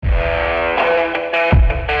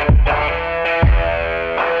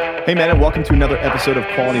Hey man, and welcome to another episode of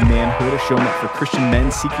Quality Manhood, a show meant for Christian men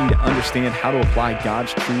seeking to understand how to apply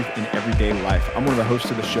God's truth in everyday life. I'm one of the hosts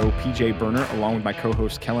of the show, PJ Berner, along with my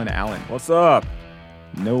co-host, Kellen Allen. What's up?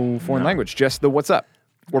 No foreign language, just the what's up.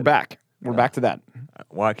 We're back. We're back to that.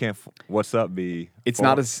 Why can't what's up be? It's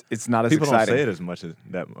not as People exciting. don't say it as much as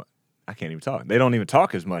that. I can't even talk. They don't even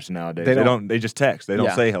talk as much nowadays. They don't. They just text. They don't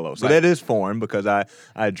Yeah. say hello. So Right. that is foreign because I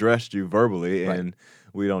addressed you verbally Right. and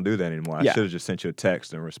we don't do that anymore. I Yeah. should have just sent you a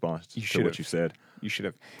text in response to should've. what you said. You should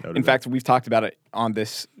have. would've In been- fact, we've talked about it on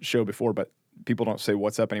this show before, but people don't say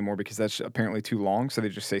what's up anymore because that's apparently too long, so they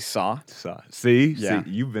just say saw. So, see, Yeah.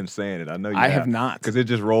 you've been saying it. I know you I have not. because it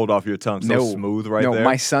just rolled off your tongue so smooth right no, there.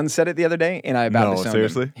 my son said it the other day, and I about No, disowned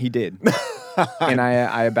seriously? him. He did. And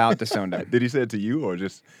I about disowned him. Did he say it to you or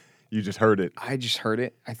just you just heard it? I just heard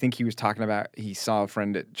it. I think he was talking about, he saw a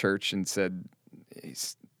friend at church and said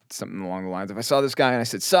something along the lines of, I saw this guy and I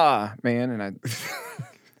said, saw, man. And I,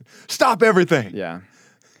 Stop everything. yeah.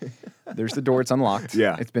 There's the door. It's unlocked.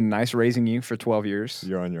 Yeah. It's been nice raising you for 12 years.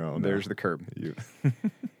 You're on your own. now. There's the curb. You.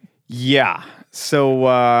 Yeah. So,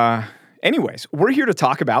 anyways, we're here to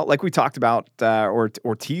talk about, like we talked about,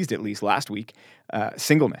 or teased at least last week,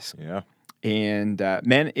 singleness. Yeah. And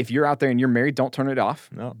men, if you're out there and you're married, don't turn it off.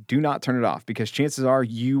 No. Do not turn it off because chances are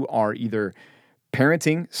you are either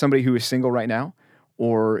parenting somebody who is single right now,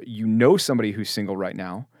 or you know somebody who's single right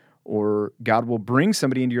now, or God will bring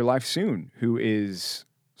somebody into your life soon who is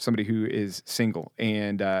somebody who is single.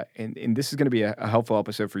 And this is going to be a helpful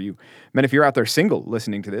episode for you. Men, if you're out there single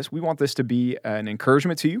listening to this, we want this to be an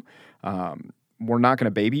encouragement to you. We're not going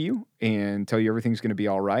to baby you and tell you everything's going to be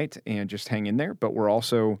all right and just hang in there, but we're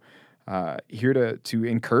also here to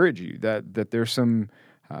encourage you that there's some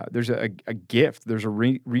there's a gift. There's a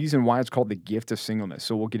reason why it's called the gift of singleness.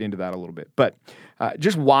 So we'll get into that a little bit. But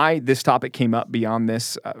just why this topic came up beyond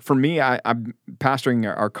this, for me, I'm pastoring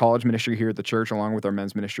our college ministry here at the church along with our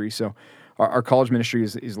men's ministry. So our college ministry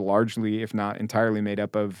is largely, if not entirely, made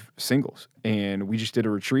up of singles. And we just did a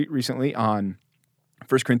retreat recently on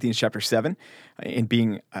 1 Corinthians chapter 7 and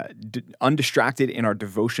being undistracted in our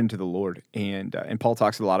devotion to the Lord. And Paul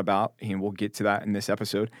talks a lot about, and we'll get to that in this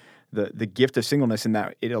episode, the gift of singleness, in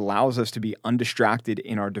that it allows us to be undistracted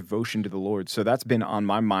in our devotion to the Lord. So that's been on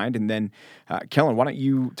my mind. And then, Kellen, why don't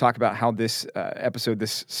you talk about how this episode,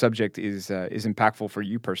 this subject is impactful for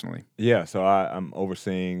you personally? Yeah, so I'm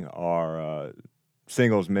overseeing our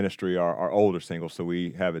singles ministry, our older singles. So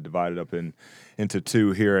we have it divided up into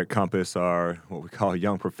two here at Compass, our what we call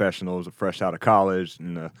young professionals, fresh out of college,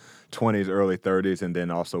 in the 20s, early 30s, and then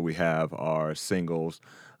also we have our singles,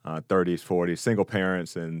 30s, 40s, single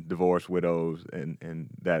parents and divorced widows, and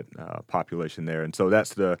that population there. And so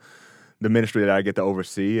that's the ministry that I get to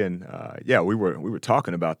oversee. And we were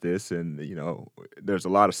talking about this, and there's a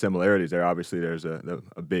lot of similarities there. Obviously, there's a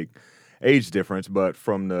big age difference, but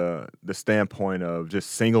from the standpoint of just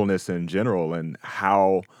singleness in general and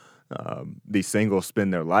how these singles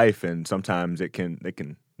spend their life, and sometimes they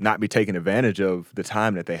can not be taking advantage of the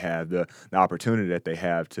time that they have, the opportunity that they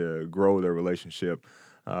have to grow their relationship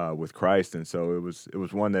with Christ. And so it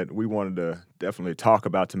was one that we wanted to definitely talk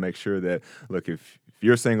about to make sure that, look, if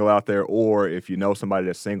you're single out there, or if you know somebody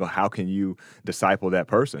that's single, how can you disciple that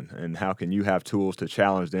person, and how can you have tools to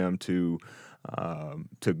challenge them to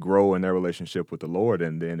grow in their relationship with the Lord?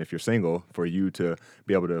 And then if you're single, for you to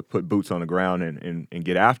be able to put boots on the ground and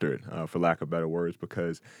get after it, for lack of better words,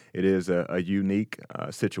 because it is a unique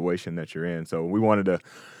situation that you're in. So we wanted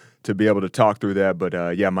to be able to talk through that. But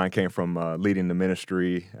mine came from leading the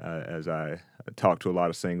ministry as I talk to a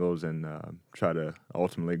lot of singles and try to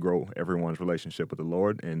ultimately grow everyone's relationship with the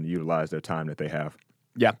Lord and utilize their time that they have.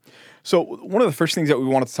 Yeah. So one of the first things that we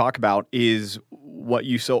wanted to talk about is what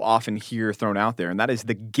you so often hear thrown out there, and that is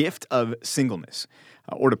the gift of singleness.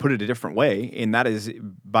 Or to put it a different way, and that is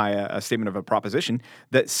by a statement of a proposition,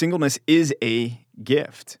 that singleness is a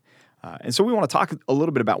gift. And so we want to talk a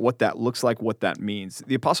little bit about what that looks like, what that means.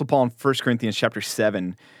 The Apostle Paul in 1 Corinthians chapter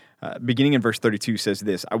 7, beginning in verse 32, says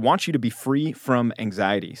this: I want you to be free from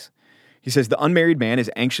anxieties. He says, the unmarried man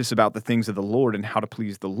is anxious about the things of the Lord and how to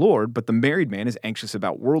please the Lord, but the married man is anxious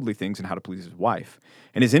about worldly things and how to please his wife.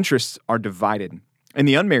 And his interests are divided. And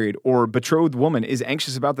the unmarried or betrothed woman is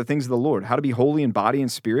anxious about the things of the Lord, how to be holy in body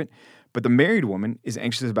and spirit, but the married woman is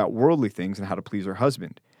anxious about worldly things and how to please her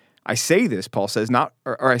husband. I say this, Paul says,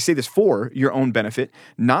 I say this for your own benefit,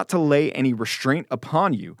 not to lay any restraint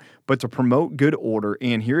upon you, but to promote good order,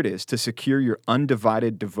 and here it is, to secure your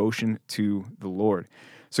undivided devotion to the Lord.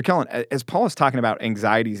 So, Kellen, as Paul is talking about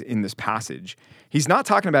anxieties in this passage, he's not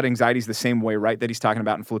talking about anxieties the same way, right, that he's talking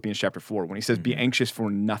about in Philippians chapter 4 when he says, be anxious for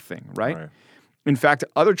nothing, right? In fact,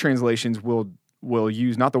 other translations will will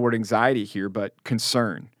use not the word anxiety here, but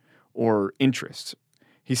concern or interest.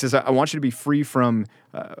 He says, I want you to be free from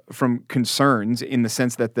concerns in the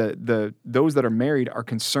sense that those that are married are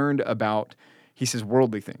concerned about, he says,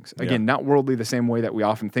 worldly things. Again, not worldly the same way that we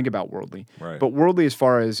often think about worldly, Right. but worldly as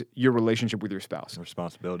far as your relationship with your spouse.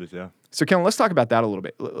 Responsibilities, yeah. So, Kellen, let's talk about that a little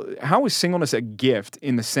bit. How is singleness a gift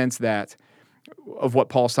in the sense that of what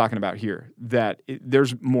Paul's talking about here, that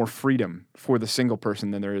there's more freedom for the single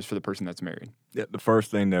person than there is for the person that's married? Yeah, the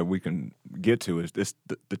first thing that we can get to is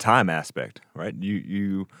the time aspect, right?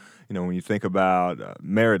 You know, when you think about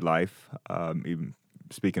married life, even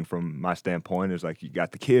speaking from my standpoint, is like you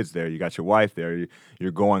got the kids there, you got your wife there,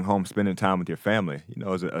 you're going home, spending time with your family. You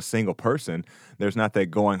know, as a single person, there's not that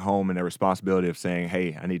going home and the responsibility of saying,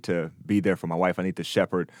 hey, I need to be there for my wife, I need to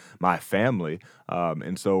shepherd my family.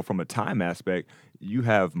 And so from a time aspect, you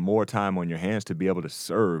have more time on your hands to be able to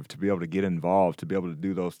serve, to be able to get involved, to be able to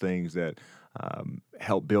do those things that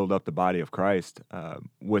help build up the body of Christ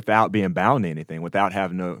without being bound to anything, without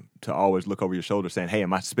having to always look over your shoulder saying, hey,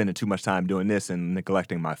 am I spending too much time doing this and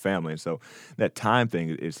neglecting my family? And so that time thing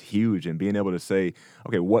is huge, and being able to say,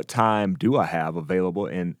 okay, what time do I have available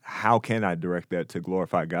and how can I direct that to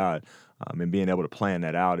glorify God? And being able to plan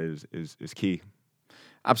that out is key.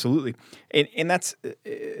 Absolutely, and that's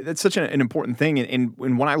such an important thing. And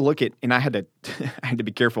when I look at, and I had to I had to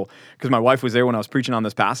be careful because my wife was there when I was preaching on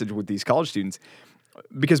this passage with these college students,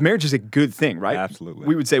 because marriage is a good thing, right? Absolutely.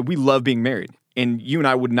 We would say we love being married, and you and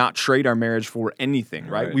I would not trade our marriage for anything,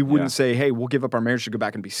 right? Right, We wouldn't yeah. say, hey, we'll give up our marriage to go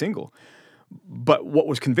back and be single. But what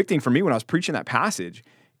was convicting for me when I was preaching that passage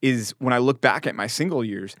is when I look back at my single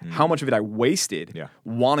years, how much of it I wasted Yeah.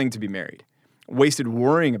 wanting to be married. Wasted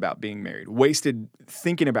worrying about being married, wasted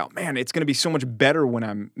thinking about, man, it's going to be so much better when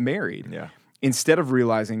I'm married. Yeah. Instead of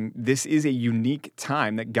realizing this is a unique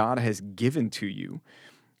time that God has given to you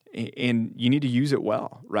and you need to use it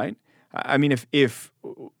well, right? I mean, if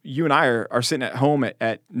you and I are sitting at home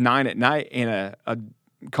at 9 at night and a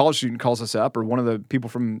college student calls us up, or one of the people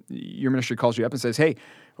from your ministry calls you up and says, hey,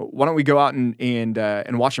 why don't we go out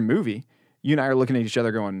and watch a movie? You and I are looking at each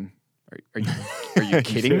other going, are you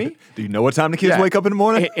kidding me? Do you know what time the kids Yeah. wake up in the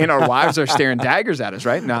morning? And our wives are staring daggers at us,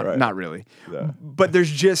 right? Right. Not really. Yeah. But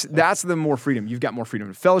that's the more freedom. You've got more freedom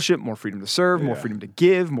to fellowship, more freedom to serve, more Yeah. freedom to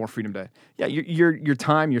give, more freedom to, your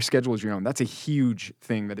time, your schedule is your own. That's a huge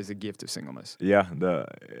thing that is a gift of singleness. Yeah, the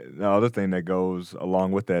other thing that goes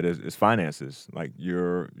along with that is finances, like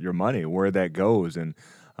your money, where that goes, and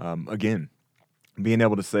again, being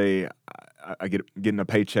able to say, I getting a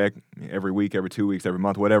paycheck every week, every 2 weeks, every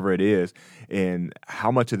month, whatever it is, and how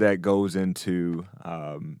much of that goes into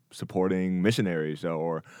supporting missionaries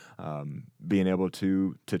or being able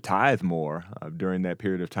to tithe more during that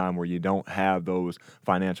period of time where you don't have those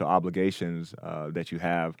financial obligations that you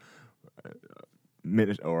have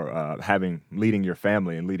having leading your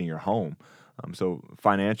family and leading your home. So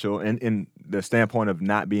financial, and in the standpoint of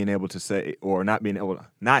not being able to say, or not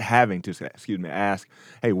having to, ask,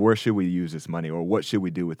 hey, where should we use this money, or what should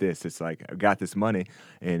we do with this? It's like, I've got this money,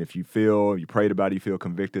 and if you prayed about it, you feel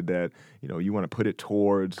convicted that you want to put it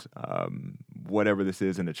towards whatever this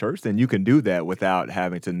is in the church, then you can do that without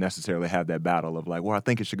having to necessarily have that battle of like, well, I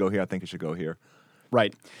think it should go here, I think it should go here.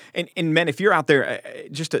 Right. And men, if you're out there,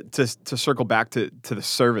 just to circle back to the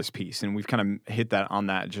service piece, and we've kind of hit that on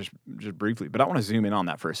that just briefly, but I want to zoom in on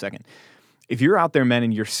that for a second. If you're out there, men,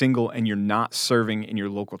 and you're single and you're not serving in your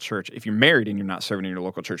local church, if you're married and you're not serving in your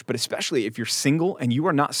local church, but especially if you're single and you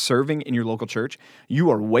are not serving in your local church, you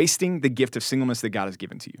are wasting the gift of singleness that God has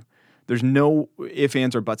given to you. There's no ifs,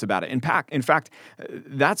 ands, or buts about it. In fact,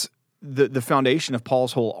 that's the foundation of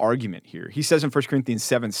Paul's whole argument here. He says in 1 Corinthians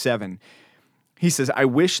 7:7, he says, I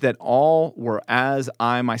wish that all were as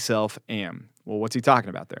I myself am. Well, what's he talking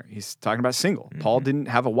about there? He's talking about single. Mm-hmm. Paul didn't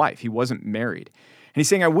have a wife. He wasn't married. And he's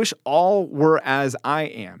saying, I wish all were as I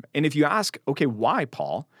am. And if you ask, okay, why,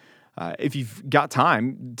 Paul? If you've got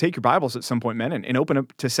time, take your Bibles at some point, men, and open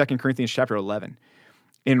up to 2 Corinthians chapter 11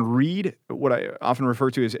 and read what I often refer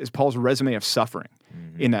to as Paul's resume of suffering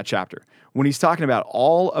in that chapter. When he's talking about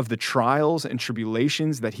all of the trials and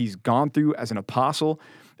tribulations that he's gone through as an apostle,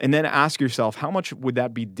 and then ask yourself, how much would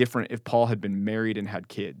that be different if Paul had been married and had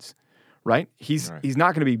kids, right? He's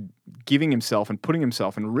not going to be giving himself and putting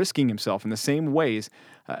himself and risking himself in the same ways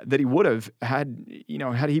that he would have had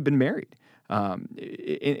he been married.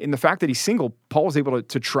 In the fact that he's single, Paul was able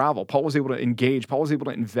to travel. Paul was able to engage. Paul was able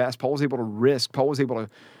to invest. Paul was able to risk. Paul was able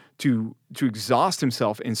to exhaust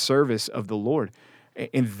himself in service of the Lord.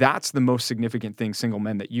 And that's the most significant thing, single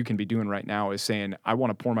men, that you can be doing right now is saying, I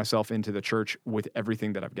want to pour myself into the church with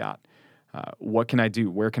everything that I've got. What can I do?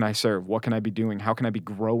 Where can I serve? What can I be doing? How can I be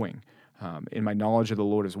growing? in my knowledge of the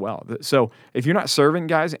Lord as well. So if you're not serving,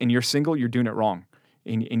 guys, and you're single, you're doing it wrong,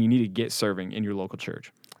 and you need to get serving in your local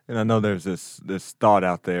church. And I know there's this thought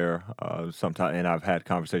out there sometimes, and I've had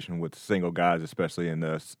conversation with single guys, especially in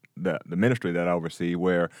the ministry that I oversee,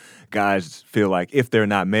 where guys feel like if they're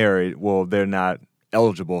not married, well, they're not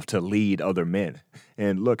eligible to lead other men.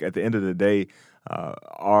 And look, at the end of the day,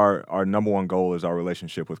 our number one goal is our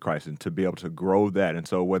relationship with Christ, and to be able to grow that. And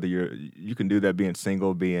so whether you can do that being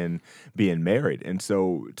single, being married, and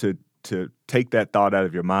so to take that thought out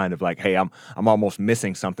of your mind of like, hey, I'm almost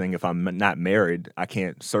missing something if I'm not married. I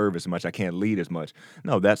can't serve as much. I can't lead as much.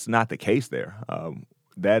 No, that's not the case there.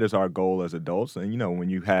 That is our goal as adults. And, when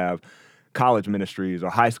you have college ministries or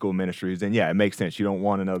high school ministries, then, yeah, it makes sense. You don't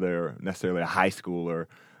want another necessarily a high schooler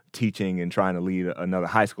teaching and trying to lead another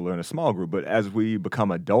high schooler in a small group. But as we become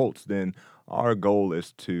adults, then our goal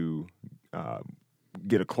is to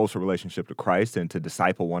get a closer relationship to Christ and to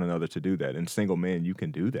disciple one another to do that. And single men, you can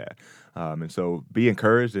do that. And so be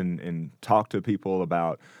encouraged and talk to people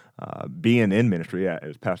about being in ministry.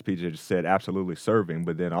 As Pastor PJ just said, absolutely serving,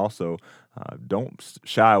 but then also don't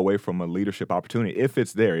shy away from a leadership opportunity if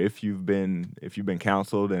it's there. If you've been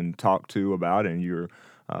counseled and talked to about it and you're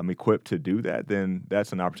equipped to do that, then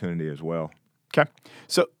that's an opportunity as well. Okay.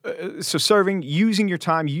 So serving, using your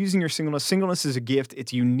time, using your singleness. Singleness is a gift.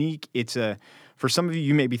 It's unique. For some of you,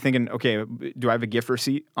 you may be thinking, okay, do I have a gift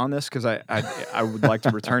receipt on this? Because I would like to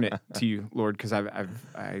return it to you, Lord, because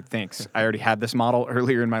thanks. I already had this model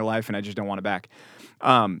earlier in my life, and I just don't want it back.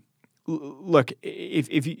 Look,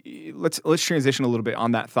 let's transition a little bit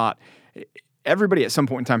on that thought. Everybody at some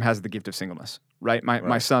point in time has the gift of singleness, right?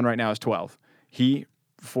 My son right now is 12. He,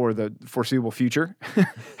 for the foreseeable future,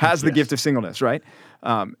 has the gift of singleness, right?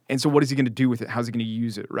 And so what is he going to do with it? How's he going to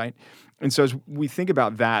use it, right? And so as we think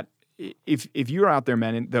about that, if you're out there,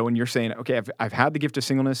 men, though, and you're saying, okay, I've had the gift of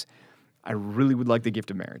singleness, I really would like the gift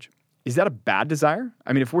of marriage. Is that a bad desire?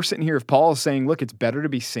 I mean, if we're sitting here, if Paul is saying, look, it's better to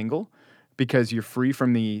be single because you're free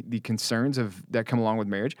from the concerns that come along with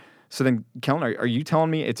marriage. So then, Kellen, are you telling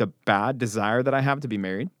me it's a bad desire that I have to be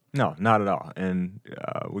married? No, not at all. And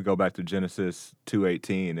we go back to Genesis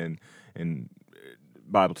 2:18, and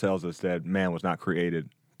Bible tells us that man was not created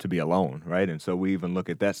to be alone, right? And so we even look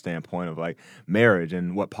at that standpoint of like marriage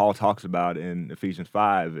and what Paul talks about in Ephesians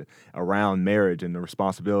 5 around marriage and the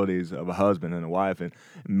responsibilities of a husband and a wife. And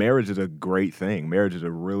marriage is a great thing. Marriage is a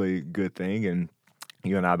really good thing. And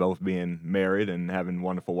you and I both being married and having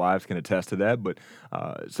wonderful wives can attest to that. But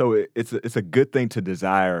so it's a good thing to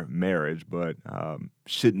desire marriage, but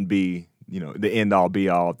shouldn't be the end all be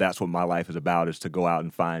all. That's what my life is about, is to go out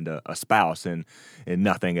and find a spouse and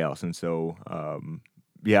nothing else. And so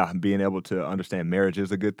being able to understand marriage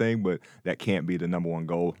is a good thing, but that can't be the number one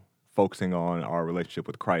goal. Focusing on our relationship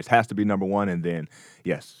with Christ has to be number one. And then,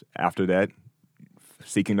 yes, after that,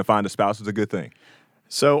 seeking to find a spouse is a good thing.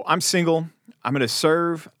 So I'm single. I'm going to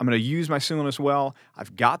serve. I'm going to use my singleness well.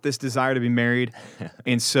 I've got this desire to be married.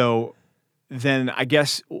 And so then I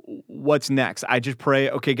guess what's next? I just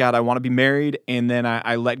pray, okay, God, I want to be married. And then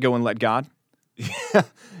I let go and let God.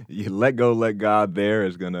 You let go, let God there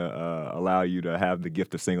is going to allow you to have the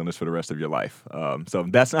gift of singleness for the rest of your life. So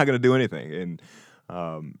that's not going to do anything.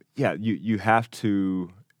 And you have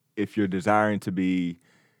to, if you're desiring to be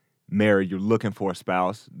married, you're looking for a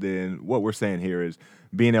spouse, then what we're saying here is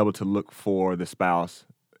being able to look for the spouse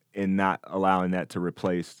and not allowing that to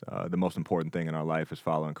replace the most important thing in our life is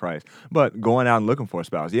following Christ. But going out and looking for a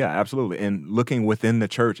spouse, yeah, absolutely. And looking within the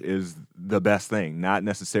church is the best thing, not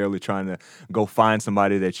necessarily trying to go find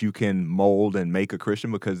somebody that you can mold and make a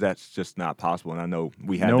Christian, because that's just not possible. And I know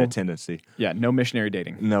we have that tendency. Yeah, no missionary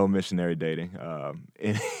dating. No missionary dating.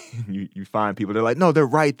 And you find people, they're like, no, they're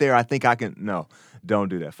right there. I think I can. No, don't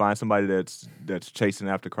do that. Find somebody that's chasing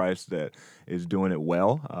after Christ, that is doing it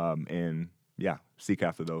well, and seek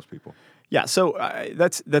after those people. Yeah, so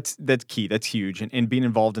that's key. That's huge, and being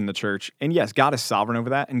involved in the church. And yes, God is sovereign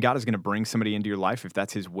over that, and God is going to bring somebody into your life if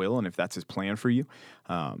that's His will and if that's His plan for you.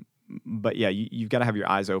 But yeah, you've got to have your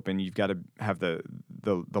eyes open. You've got to have the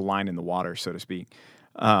line in the water, so to speak.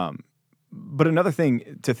 But another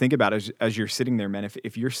thing to think about as you're sitting there, man,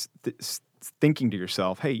 if you're thinking to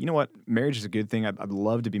yourself, hey, you know what, marriage is a good thing. I'd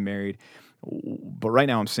love to be married, but right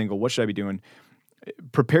now I'm single. What should I be doing?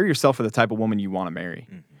 Prepare yourself for the type of woman you want to marry.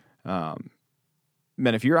 Mm-hmm.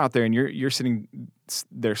 Man, if you're out there and you're sitting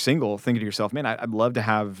there single, thinking to yourself, man, I'd love to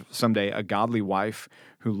have someday a godly wife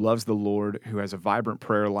who loves the Lord, who has a vibrant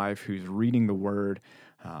prayer life, who's reading the Word,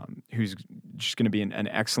 who's just going to be an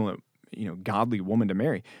excellent, godly woman to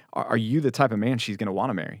marry. Are you the type of man she's going to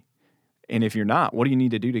want to marry? And if you're not, what do you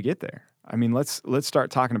need to do to get there? I mean, let's start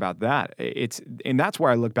talking about that. And that's where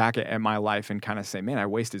I look back at my life and kind of say, man, I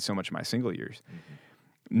wasted so much of my single years,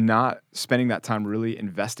 not spending that time really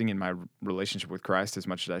investing in my relationship with Christ as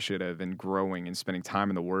much as I should have, and growing and spending time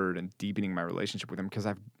in the Word and deepening my relationship with Him, because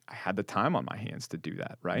I had the time on my hands to do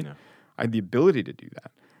that, right? Yeah. I had the ability to do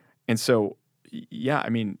that. And so, yeah, I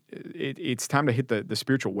mean, it's time to hit the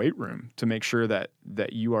spiritual weight room to make sure that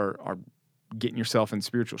you are getting yourself in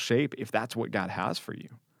spiritual shape if that's what God has for you.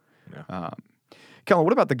 Yeah. Kellen,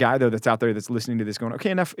 what about the guy, though, that's out there that's listening to this going,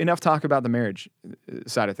 okay, enough talk about the marriage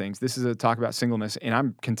side of things. This is a talk about singleness, and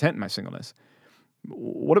I'm content in my singleness.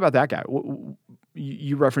 What about that guy?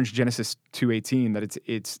 You referenced Genesis 2:18, that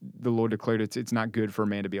it's the Lord declared it's not good for a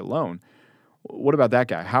man to be alone. What about that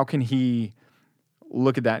guy? How can he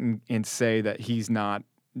look at that and say that he's not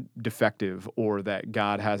defective, or that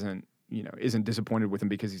God isn't disappointed with him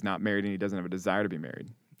because he's not married and he doesn't have a desire to be married?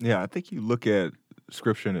 Yeah, I think you look at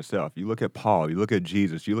Scripture in itself. You look at Paul, you look at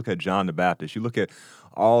Jesus, you look at John the Baptist, you look at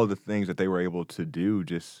all the things that they were able to do,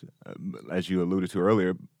 just as you alluded to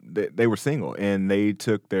earlier, they were single, and they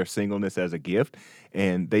took their singleness as a gift,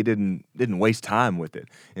 and they didn't waste time with it.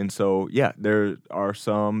 And so, yeah, there are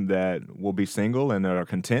some that will be single and that are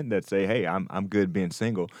content, that say, hey, I'm good being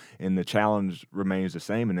single. And the challenge remains the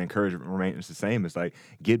same, and the encouragement remains the same. It's like,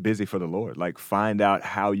 get busy for the Lord. Like, find out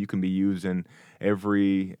how you can be using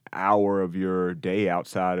every hour of your day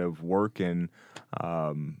outside of work, and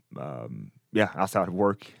outside of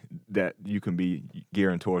work, that you can be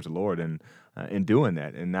gearing towards the Lord, and doing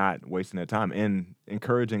that and not wasting that time, and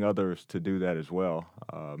encouraging others to do that as well,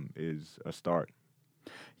 is a start.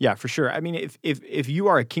 Yeah, for sure. I mean, if you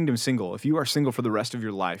are a kingdom single, if you are single for the rest of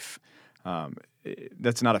your life,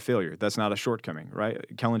 that's not a failure. That's not a shortcoming, right?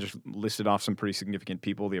 Kellen just listed off some pretty significant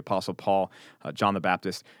people: the Apostle Paul, John the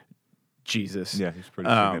Baptist, Jesus. Yeah, he's pretty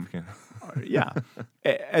significant. Yeah,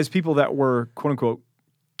 as people that were quote unquote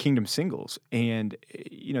kingdom singles. And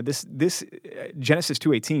this Genesis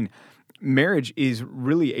 2:18, marriage is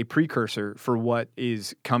really a precursor for what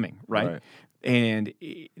is coming, right? And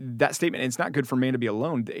that statement, it's not good for man to be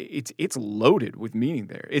alone, it's loaded with meaning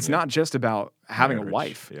there. It's not just about having a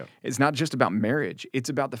wife. Yeah. It's not just about marriage. It's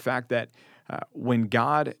about the fact that when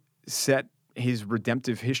God set his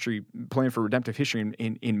plan for redemptive history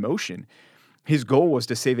in motion, his goal was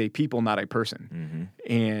to save a people, not a person.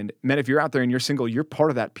 And men, if you're out there and you're single, you're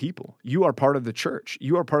part of that people. You are part of the church.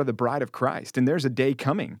 You are part of the bride of Christ. And there's a day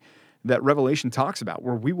coming that Revelation talks about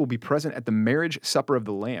where we will be present at the marriage supper of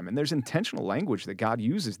the Lamb. And there's intentional language that God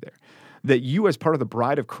uses there, that you as part of the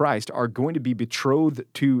bride of Christ are going to be betrothed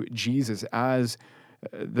to Jesus as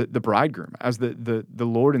the bridegroom, as the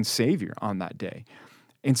Lord and Savior on that day.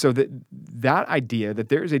 And so that idea that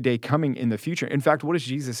there is a day coming in the future. In fact, what does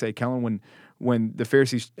Jesus say, Kellen, when the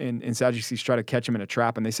Pharisees and Sadducees try to catch him in a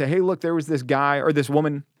trap, and they say, hey, look, there was this guy or this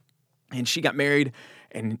woman, and she got married,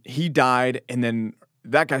 and he died, and then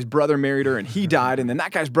that guy's brother married her, and he died, and then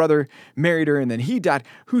that guy's brother married her, and then he died.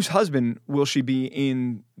 Whose husband will she be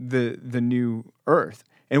in the new earth?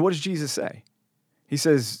 And what does Jesus say? He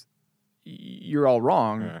says, you're all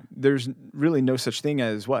wrong. Yeah. There's really no such thing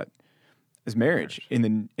as what? As marriage in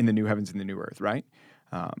the new heavens and the new earth, right?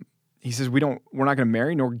 He says we're not going to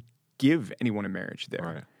marry nor give anyone in marriage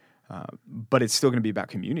there, but it's still going to be about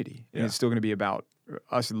community, and it's still going to be about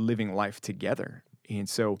us living life together. And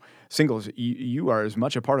so, singles, you are as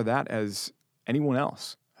much a part of that as anyone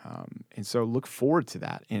else. And so, look forward to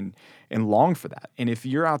that and long for that. And if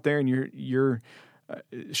you're out there and you're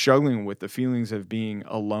struggling with the feelings of being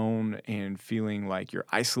alone and feeling like you're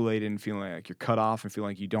isolated and feeling like you're cut off and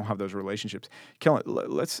feeling like you don't have those relationships, Kellen,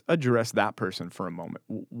 let's address that person for a moment.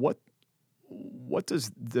 What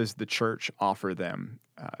does the church offer them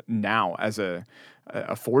now as a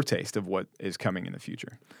foretaste of what is coming in the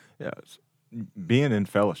future? Yeah, being in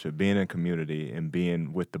fellowship, being in community, and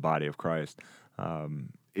being with the body of Christ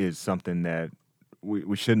is something that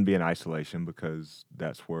we shouldn't be in isolation, because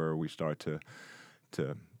that's where we start to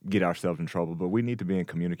get ourselves in trouble. But we need to be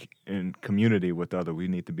in community with others. We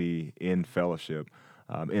need to be in fellowship,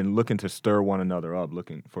 and looking to stir one another up,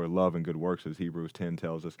 looking for love and good works, as Hebrews 10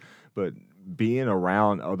 tells us. But being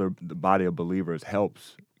around the body of believers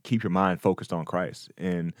helps keep your mind focused on Christ.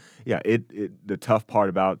 And yeah, the tough part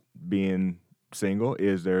about being single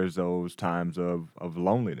is there's those times of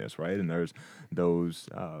loneliness, right? And there's those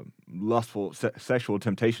lustful sexual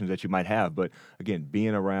temptations that you might have. But again,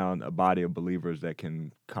 being around a body of believers that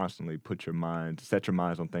can constantly set your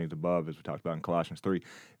minds on things above, as we talked about in Colossians 3,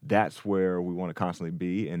 that's where we want to constantly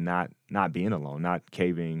be, and not being alone, not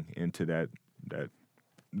caving into the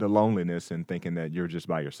loneliness and thinking that you're just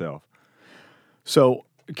by yourself. So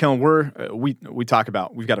Kellen, we talk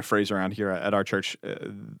about, we've got a phrase around here at our church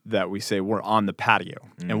that we say we're on the patio.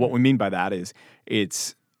 And what we mean by that is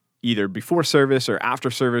it's either before service or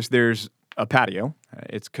after service, there's a patio.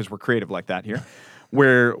 It's because we're creative like that here,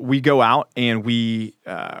 where we go out and we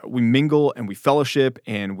mingle and we fellowship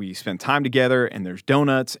and we spend time together, and there's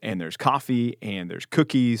donuts and there's coffee and there's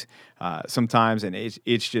cookies sometimes. And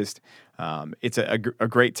it's just, it's a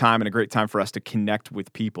great time, and a great time for us to connect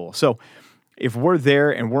with people. So if we're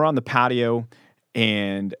there and we're on the patio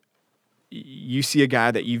and you see a guy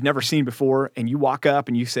that you've never seen before, and you walk up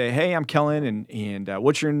and you say, "Hey, I'm Kellen, and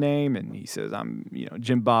what's your name?" And he says, "I'm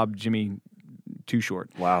Jim Bob Jimmy Too Short."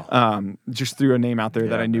 Wow. Just threw a name out there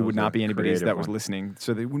that I knew that would was not a be anybody's creative that was one. listening,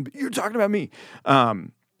 so they wouldn't be, "You're talking about me."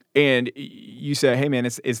 And you say, "Hey, man,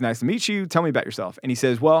 it's nice to meet you. Tell me about yourself." And he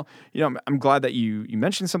says, "Well, I'm glad that you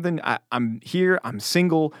mentioned something. I'm here. I'm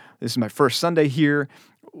single. This is my first Sunday here.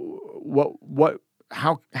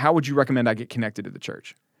 How would you recommend I get connected to the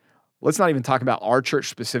church?" Let's not even talk about our church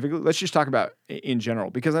specifically. Let's just talk about in general,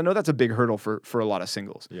 because I know that's a big hurdle for a lot of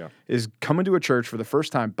singles. Yeah. Is coming to a church for the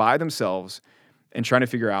first time by themselves and trying to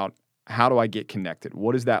figure out, how do I get connected?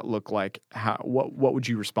 What does that look like? What would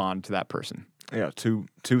you respond to that person? Yeah, two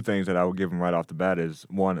things that I would give them right off the bat is,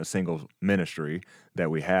 one, a singles ministry that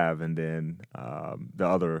we have, and then the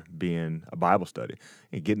other being a Bible study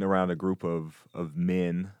and getting around a group of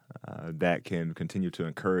men that can continue to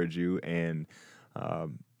encourage you, and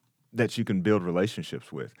that you can build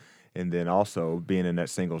relationships with. And then also being in that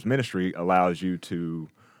singles ministry allows you to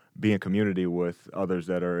be in community with others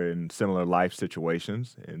that are in similar life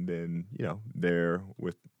situations. And then, there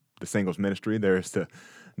with the singles ministry, there's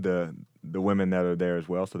the women that are there as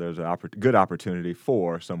well. So there's a good opportunity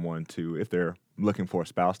for someone to, if they're looking for a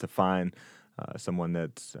spouse, to find someone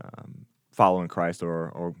that's following Christ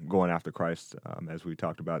or going after Christ, as we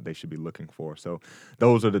talked about, they should be looking for. So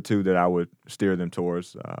those are the two that I would steer them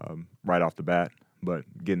towards right off the bat, but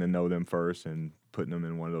getting to know them first and putting them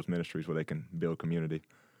in one of those ministries where they can build community.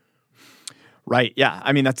 Right. Yeah.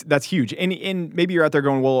 I mean, that's huge. And maybe you're out there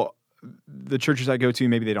going, well, the churches I go to,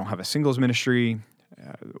 maybe they don't have a singles ministry,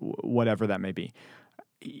 whatever that may be.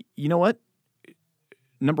 You know what?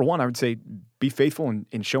 Number one, I would say be faithful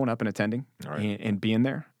in showing up and attending, Right. and being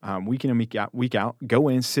there week in and week out. Go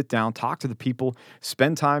in, sit down, talk to the people,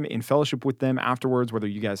 spend time in fellowship with them afterwards, whether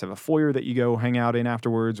you guys have a foyer that you go hang out in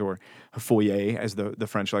afterwards, or a foyer, as the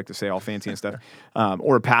French like to say, all fancy and stuff,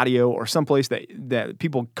 or a patio, or someplace that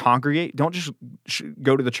people congregate. Don't just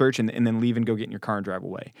go to the church and then leave and go get in your car and drive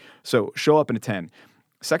away. So show up and attend.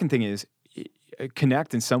 Second thing is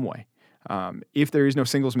connect in some way. If there is no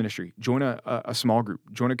singles ministry, join a small group,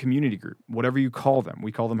 join a community group, whatever you call them.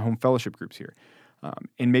 We call them home fellowship groups here.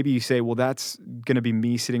 And maybe you say, well, that's going to be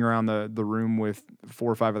me sitting around the room with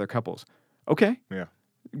 4 or 5 other couples. Okay. Yeah.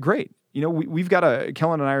 Great. We've got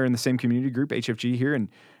Kellen and I are in the same community group, HFG here,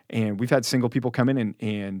 and we've had single people come in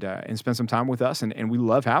and spend some time with us, and we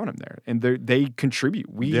love having them there. And they contribute.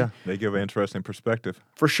 They give an interesting perspective.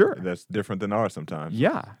 For sure. That's different than ours sometimes.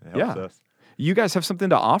 Yeah. It helps us. You guys have something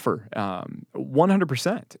to offer,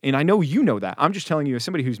 100%. And I know you know that. I'm just telling you, as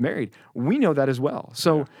somebody who's married, we know that as well.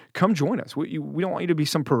 So come join us. We don't want you to be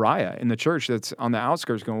some pariah in the church that's on the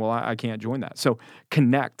outskirts going, well, I can't join that. So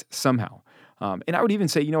connect somehow. And I would even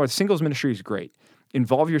say, a singles ministry is great.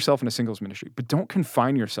 Involve yourself in a singles ministry, but don't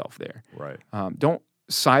confine yourself there. Right. Don't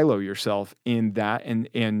silo yourself in that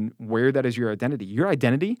and where that is your identity. Your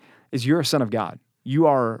identity is you're a son of God. You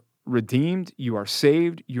are redeemed. You are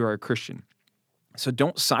saved. You are a Christian. So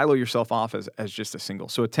don't silo yourself off as just a single.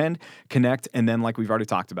 So attend, connect, and then, like we've already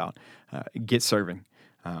talked about, get serving.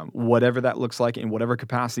 Whatever that looks like, in whatever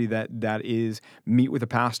capacity that is, meet with a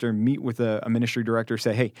pastor, meet with a ministry director,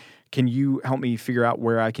 say, hey, can you help me figure out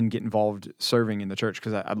where I can get involved serving in the church?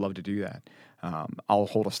 Because I'd love to do that. I'll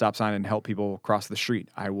hold a stop sign and help people cross the street.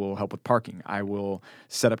 I will help with parking. I will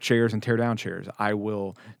set up chairs and tear down chairs. I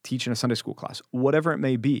will teach in a Sunday school class, whatever it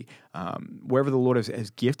may be, wherever the Lord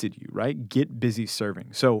has gifted you, right? Get busy serving.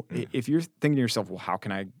 So if you're thinking to yourself, well, how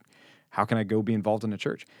can I go be involved in a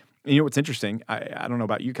church? And what's interesting, I don't know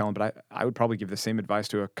about you, Kellen, but I would probably give the same advice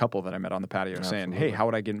to a couple that I met on the patio, saying, hey, how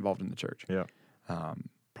would I get involved in the church? Yeah.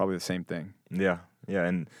 Probably the same thing. Yeah. Yeah.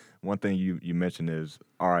 And one thing you mentioned is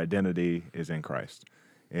our identity is in Christ.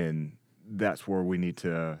 And that's where we need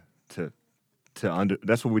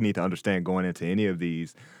that's what we need to understand going into any of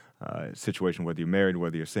these situations, whether you're married,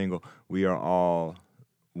 whether you're single. We are all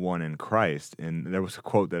one in Christ. And there was a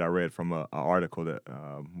quote that I read from an article that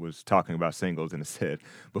was talking about singles, and it said,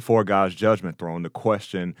 before God's judgment throne, the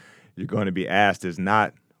question you're going to be asked is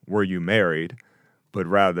not, were you married, but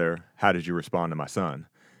rather, how did you respond to my son?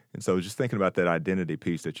 And so just thinking about that identity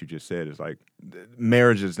piece that you just said is like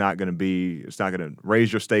marriage is not going to be, it's not going to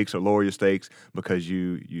raise your stakes or lower your stakes because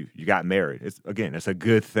you got married. It's a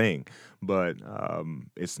good thing, but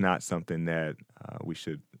it's not something that we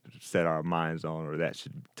should set our minds on, or that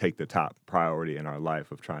should take the top priority in our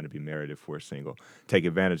life of trying to be married if we're single. Take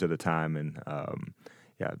advantage of the time and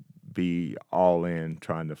be all in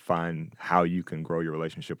trying to find how you can grow your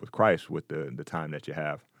relationship with Christ with the time that you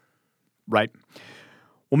have. Right.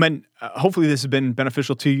 Well, men, hopefully this has been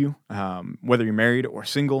beneficial to you, whether you're married or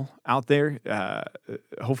single out there.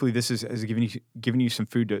 Hopefully this has given you some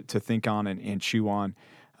food to think on and chew on.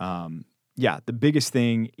 The biggest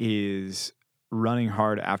thing is running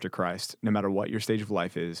hard after Christ, no matter what your stage of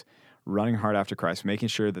life is, running hard after Christ, making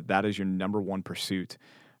sure that is your number one pursuit.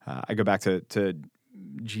 I go back to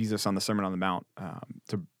Jesus on the Sermon on the Mount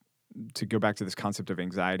to go back to this concept of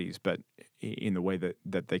anxieties, but in the way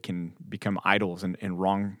that they can become idols and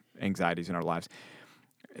wrong anxieties in our lives.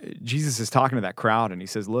 Jesus is talking to that crowd, and he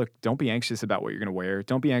says, look, don't be anxious about what you're going to wear.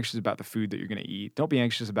 Don't be anxious about the food that you're going to eat. Don't be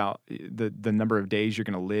anxious about the number of days you're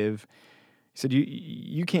going to live. He said,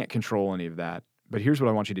 you can't control any of that, but here's what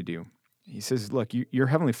I want you to do. He says, look, your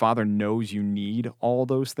Heavenly Father knows you need all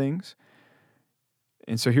those things,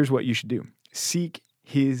 and so here's what you should do. Seek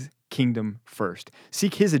His kingdom first.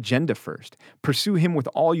 Seek His agenda first. Pursue Him with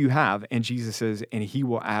all you have, and Jesus says, and He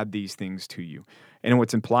will add these things to you. And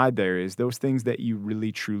what's implied there is those things that you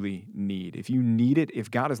really, truly need. If you need it,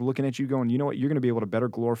 if God is looking at you going, you know what, you're going to be able to better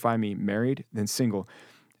glorify me married than single,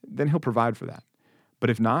 then He'll provide for that. But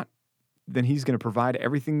if not, then He's going to provide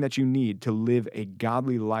everything that you need to live a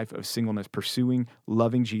godly life of singleness, pursuing,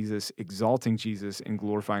 loving Jesus, exalting Jesus, and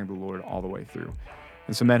glorifying the Lord all the way through.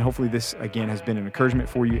 And so, men, hopefully this, again, has been an encouragement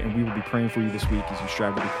for you, and we will be praying for you this week as you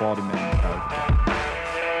strive to be quality men.